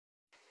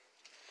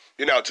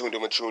You're now tuned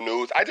in with True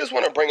News. I just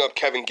want to bring up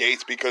Kevin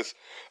Gates because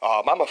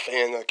I'm a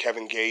fan of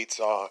Kevin Gates.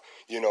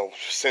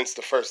 Since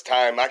the first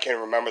time, I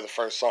can't remember the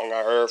first song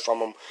I heard from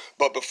him.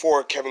 But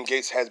before Kevin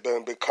Gates has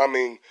been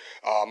becoming,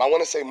 I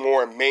want to say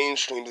more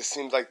mainstream. It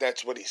seems like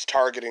that's what he's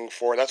targeting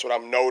for. That's what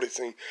I'm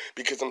noticing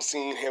because I'm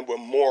seeing him with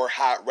more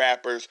hot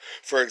rappers.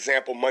 For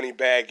example,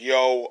 Moneybagg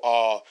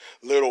Yo,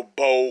 Little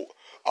Boat.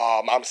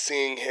 I'm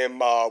seeing him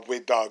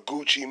with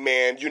Gucci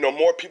Mane.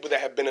 More people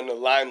that have been in the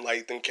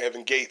limelight than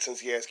Kevin Gates since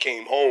he has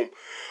came home.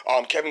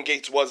 Kevin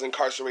Gates was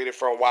incarcerated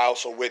for a while,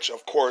 so which,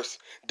 of course,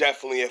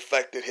 definitely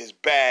affected his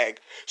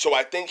bag. So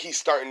I think he's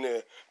starting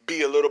to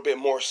be a little bit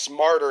more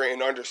smarter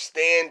in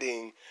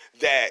understanding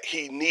that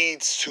he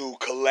needs to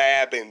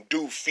collab and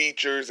do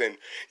features and,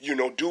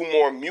 do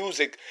more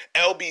music.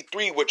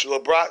 LB3, which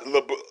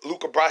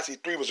Luca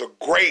Brasi 3 was a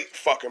great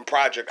fucking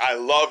project. I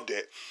loved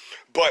it.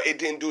 But it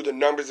didn't do the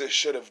numbers it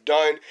should have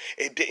done.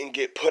 It didn't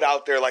get put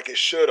out there like it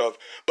should have.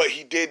 But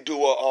he did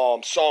do a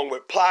song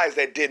with Plies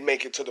that did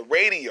make it to the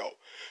radio.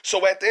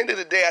 So at the end of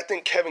the day, I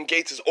think Kevin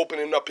Gates is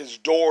opening up his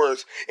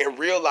doors and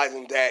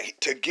realizing that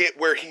to get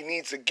where he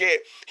needs to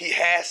get, he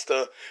has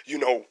to,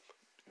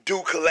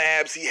 do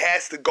collabs. He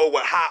has to go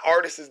with hot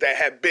artists that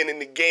have been in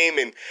the game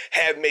and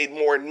have made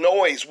more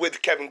noise.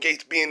 With Kevin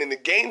Gates being in the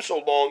game so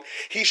long,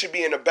 he should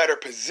be in a better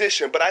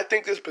position. But I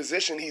think this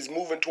position he's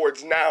moving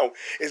towards now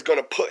is going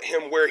to put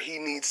him where he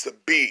needs to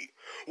be.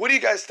 What do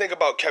you guys think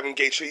about Kevin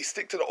Gates? Should he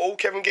stick to the old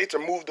Kevin Gates or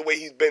move the way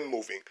he's been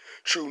moving?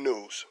 True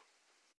News.